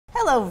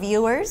hello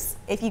viewers.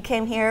 If you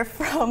came here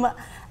from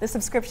the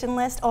subscription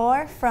list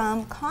or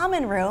from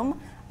Common Room,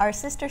 our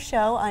sister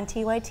show on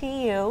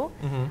TYTU,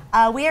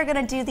 we are going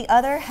to do the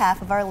other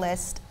half of our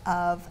list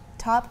of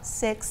top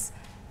 6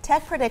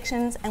 tech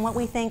predictions and what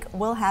we think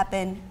will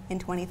happen in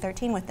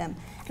 2013 with them.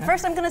 And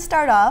first I'm going to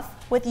start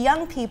off with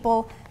young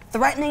people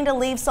threatening to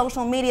leave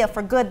social media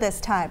for good this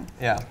time.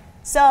 Yeah.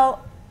 So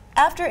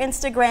after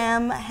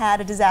Instagram had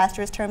a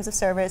disastrous terms of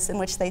service in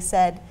which they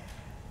said,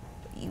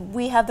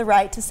 we have the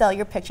right to sell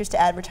your pictures to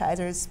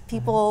advertisers,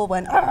 people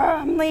went,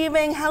 I'm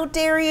leaving, how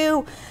dare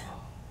you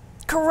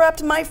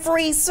corrupt my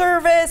free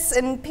service,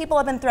 and people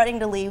have been threatening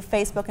to leave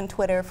Facebook and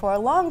Twitter for a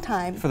long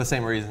time. For the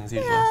same reasons,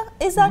 usually. Yeah,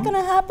 is that going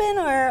to happen,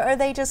 or are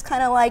they just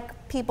kind of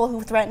like people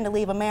who threaten to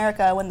leave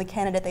America when the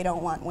candidate they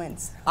don't want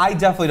wins? I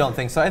definitely don't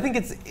think so. I think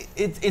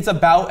it's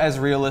about as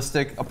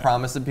realistic a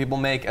promise that people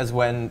make as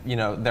when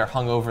they're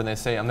hungover and they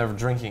say, I'm never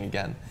drinking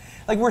again.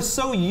 Like, we're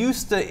so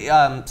used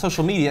to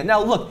social media.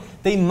 Now, look,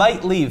 they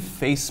might leave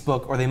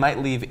Facebook or they might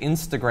leave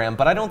Instagram,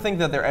 but I don't think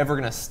that they're ever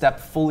going to step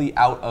fully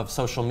out of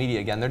social media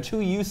again. They're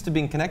too used to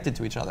being connected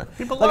to each other.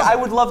 I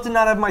would love to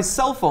not have my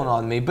cell phone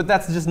on me, but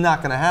that's just not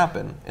going to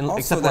happen,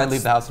 except when I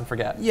leave the house and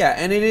forget. Yeah,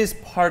 and it is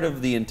part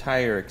of the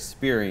entire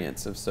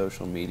experience of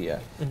social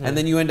media. And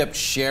then you end up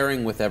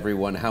sharing with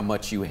everyone how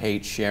much you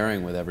hate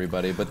sharing with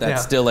everybody, but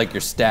that's still like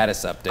your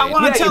status update. I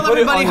want to tell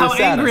everybody how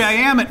angry I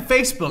am at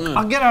Facebook.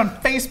 I'll get on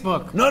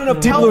Facebook. No,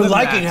 people are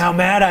liking how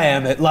mad I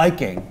am at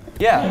liking.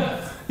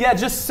 Yeah. Yeah,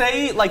 just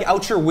say, like,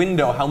 out your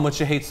window how much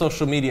you hate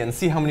social media and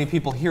see how many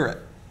people hear it.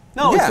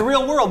 No, it's the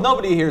real world.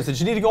 Nobody hears it.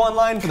 You need to go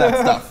online for that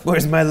stuff.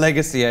 Where's my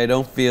legacy? I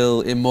don't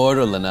feel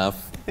immortal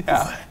enough.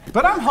 Yeah.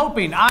 But I'm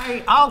hoping,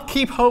 I'll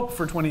keep hope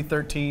for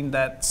 2013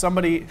 that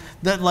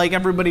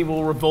everybody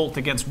will revolt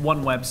against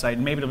one website,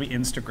 and maybe it'll be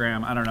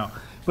Instagram, I don't know.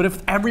 But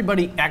if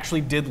everybody actually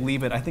did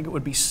leave it, I think it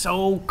would be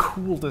so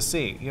cool to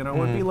see. It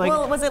would be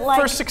like, was it like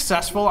first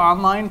successful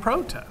online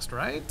protest,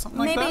 right? Something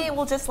like that. Maybe it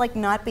will just like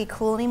not be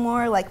cool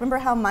anymore. Like, remember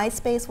how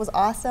MySpace was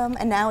awesome,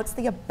 and now it's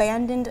the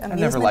abandoned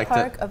amusement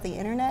park of the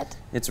internet?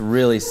 It's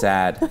really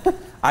sad.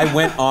 I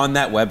went on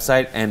that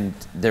website and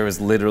there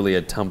was literally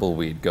a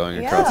tumbleweed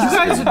going across the You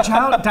screen.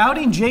 guys are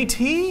doubting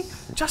JT?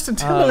 Justin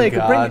Timberlake,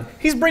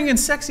 he's bringing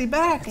sexy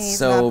back. He's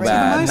So not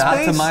bad.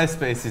 Not to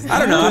MySpace. He's I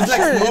don't know. I'm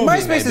sure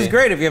MySpace maybe. is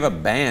great if you have a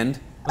band.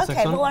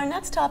 Okay, well, our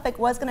next topic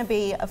was going to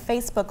be a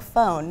Facebook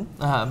phone.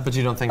 But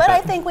you don't think But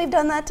that... I think we've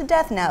done that to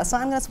death now, so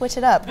I'm going to switch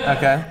it up.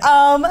 Okay.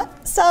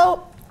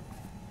 So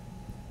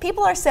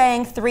people are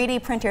saying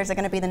 3D printers are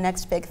going to be the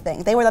next big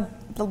thing. They were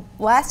the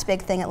last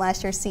big thing at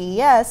last year's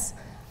CES.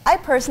 I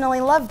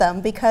personally love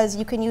them because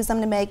you can use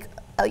them to make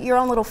your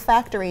own little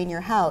factory in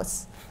your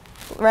house,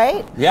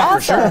 right? Yeah,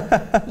 for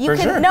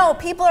sure. No,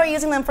 people are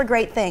using them for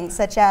great things,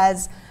 such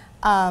as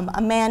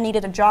a man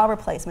needed a jaw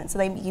replacement, so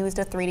they used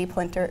a 3D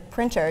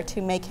printer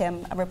to make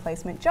him a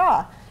replacement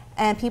jaw.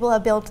 And people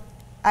have built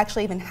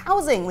actually even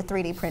housing with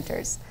 3D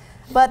printers.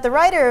 But the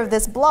writer of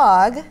this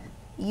blog,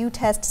 You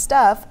Test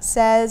Stuff,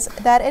 says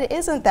that it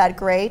isn't that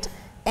great,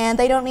 and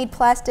they don't need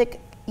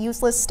plastic,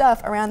 useless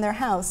stuff around their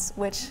house,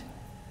 which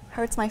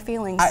hurts my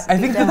feelings. I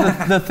think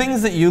that the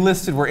things that you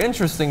listed were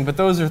interesting, but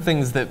those are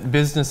things that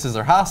businesses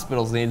or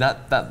hospitals need,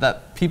 not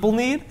that people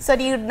need. So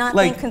do you not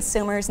think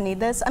consumers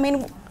need this? I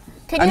mean,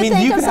 can you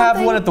think you of can have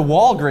something? one at the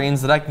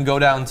Walgreens that I can go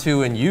down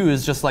to and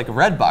use, just like a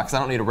Redbox. I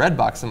don't need a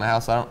Redbox in my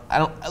house. I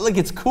don't like,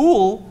 it's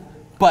cool,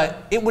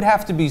 but it would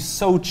have to be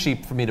so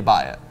cheap for me to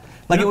buy it.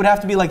 Like, it would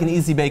have to be like an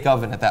easy bake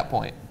oven at that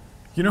point.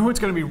 You know who it's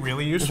going to be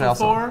really useful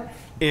for?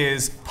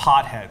 Is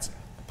potheads.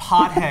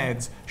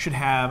 Potheads should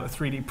have a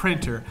 3D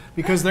printer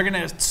because they're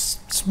going to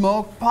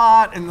smoke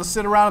pot and they'll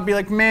sit around and be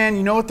like, man,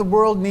 you know what the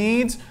world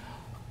needs?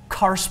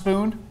 Car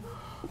spoon.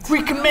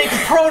 We can make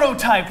a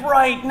prototype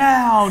right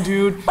now,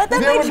 dude. But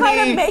then they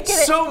try to make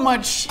it so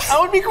much.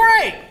 That would be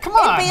great. Come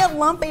on. It'd be a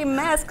lumpy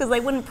mess because they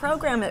wouldn't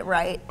program it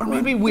right. Or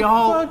maybe we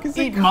all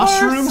eat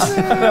mushrooms.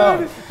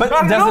 No, but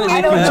doesn't it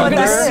I don't know what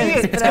that see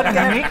is, it. It's but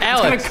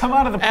going to come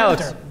out of the printer.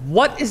 Alex,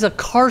 what is a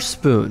car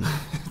spoon?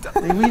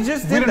 We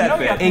just did that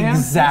bit.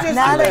 Exactly.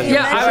 Now that you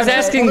Yeah, I was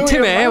asking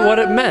Timmy what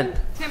it meant.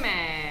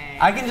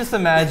 I can just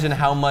imagine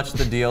how much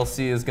the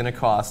DLC is going to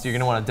cost. You're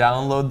going to want to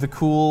download the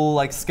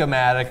cool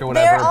schematic or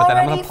whatever, but then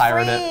I'm going to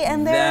pirate free, it.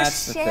 And they're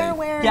That's the thing.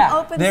 shareware Yeah,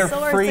 and open they're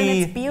source, free and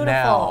it's beautiful.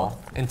 now.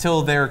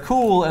 Until they're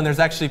cool and there's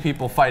actually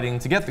people fighting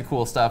to get the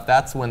cool stuff,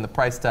 that's when the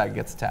price tag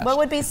gets attached. What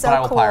would be But I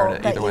so will cool pirate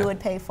it that either you way. would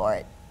pay for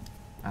it?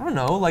 I don't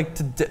know, like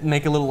to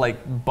make a little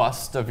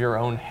bust of your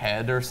own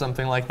head or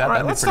something like that. All right,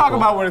 That'd be let's pretty talk cool.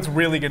 about what it's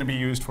really going to be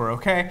used for,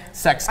 okay?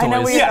 Sex toys. I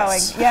know where you're going.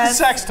 Yes.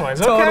 Sex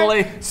toys, okay?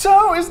 Totally.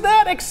 So is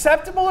that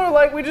acceptable, or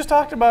like we just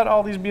talked about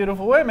all these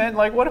beautiful women,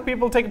 like what if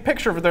people take a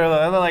picture of their,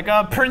 they're like,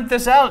 print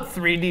this out,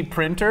 3D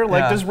printer?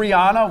 Like, does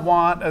Rihanna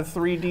want a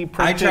 3D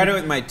printer? I tried it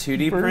with my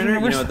 2D printer.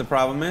 of You know what the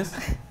problem is?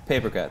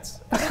 Paper cuts.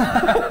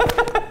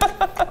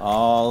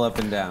 All up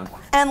and down.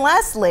 And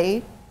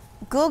lastly,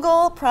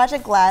 Google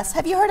Project Glass.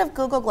 Have you heard of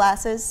Google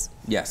Glasses?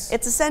 Yes.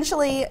 It's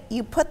essentially,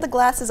 you put the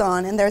glasses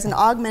on and there's an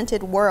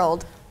augmented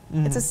world.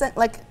 It's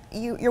like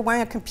you're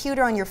wearing a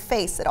computer on your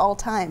face at all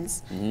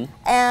times.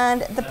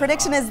 And the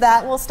prediction is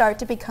that will start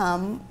to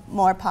become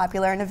more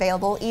popular and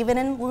available even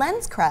in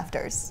lens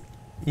crafters.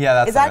 Yeah,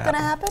 that's Is that going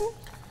to happen?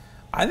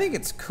 I think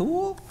it's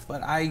cool,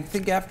 but I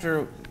think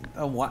after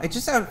a while, it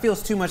just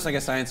feels too much like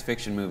a science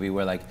fiction movie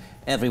where like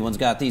everyone's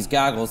got these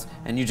goggles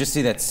and you just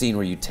see that scene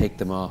where you take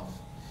them off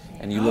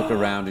and you look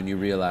around and you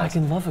realize I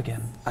can love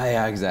again.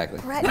 Yeah, exactly.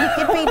 Brett, you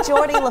could be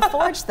Geordie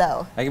LaForge,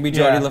 though. I can be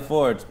Geordie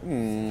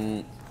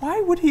LaForge. Why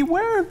would he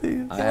wear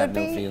these? I have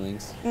no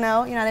feelings.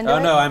 No, you're not into it?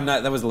 Oh no, I'm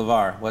not. That was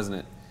LeVar, wasn't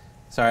it?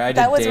 Sorry, I did.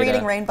 That was Data.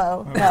 Reading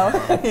Rainbow. No.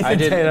 I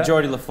did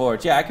Geordie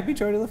LaForge. Yeah, I could be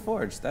Geordie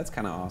LaForge. That's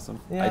kind of awesome.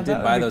 Yeah, I did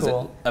that buy would be those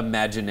cool. at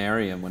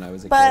Imaginarium when I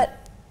was a kid.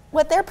 But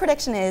what their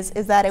prediction is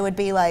that it would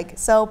be like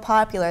so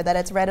popular that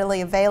it's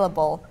readily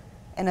available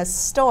in a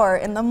store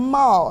in the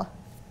mall.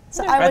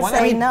 So I would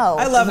say no.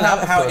 I love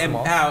Doesn't have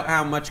to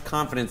how much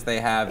confidence they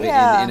have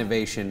in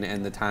innovation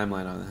and the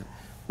timeline on that.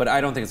 But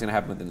I don't think it's going to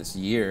happen within this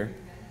year.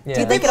 Do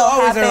you think it'll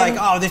happen? They're like,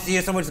 oh, this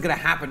year so much is going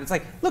to happen. It's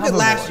like, look at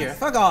last year.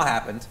 Fuck all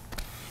happened.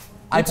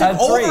 It took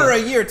over a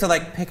year to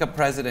like pick a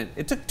president.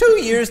 It took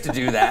 2 years to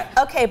do that.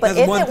 Okay, but if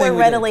it were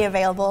readily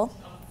available,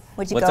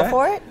 would you go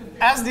for it?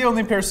 As the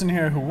only person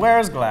here who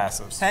wears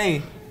glasses.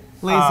 Hey,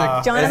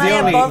 LASIK. John and I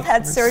have both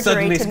had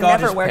surgery to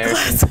never wear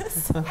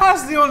glasses.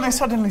 As the only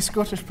suddenly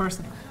Scottish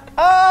person.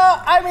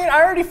 I mean,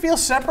 I already feel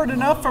separate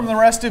enough from the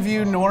rest of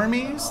you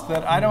normies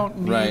that I don't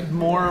need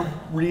more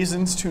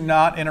reasons to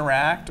not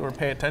interact or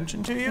pay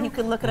attention to you. You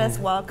could look at us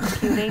while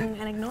computing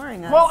and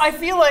ignoring us. Well, I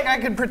feel like I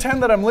could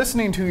pretend that I'm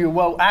listening to you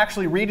while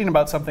actually reading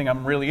about something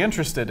I'm really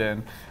interested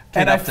in.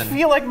 And I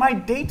feel like my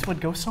dates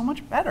would go so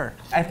much better.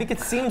 I think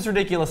it seems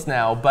ridiculous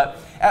now, but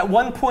at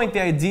one point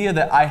the idea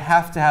that I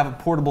have to have a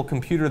portable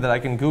computer that I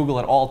can Google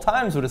at all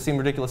times would have seemed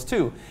ridiculous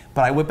too.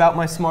 But I whip out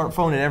my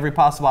smartphone at every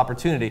possible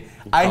opportunity.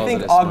 I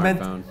think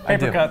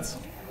Paper cuts.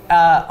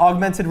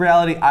 Augmented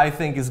reality, I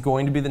think, is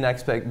going to be the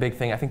next big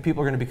thing. I think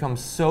people are going to become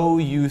so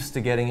used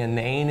to getting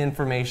inane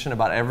information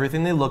about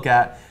everything they look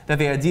at that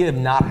the idea of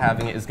not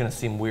having it is going to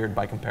seem weird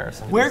by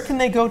comparison. Where can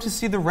they go to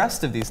see the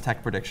rest of these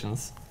tech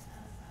predictions?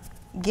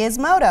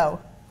 Gizmodo.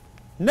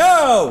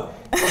 No!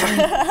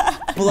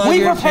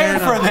 We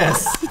prepared for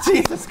this.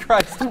 Jesus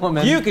Christ,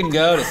 woman. You can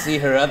go to see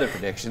her other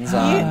predictions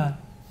on.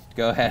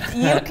 Go ahead.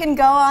 You can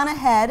go on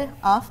ahead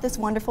off this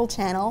wonderful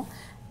channel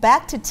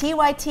back to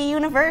TYT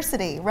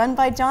University, run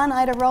by John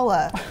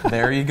Idarola.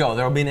 There you go.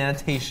 There will be an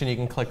annotation you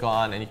can click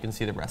on and you can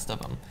see the rest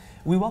of them.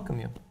 We welcome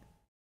you.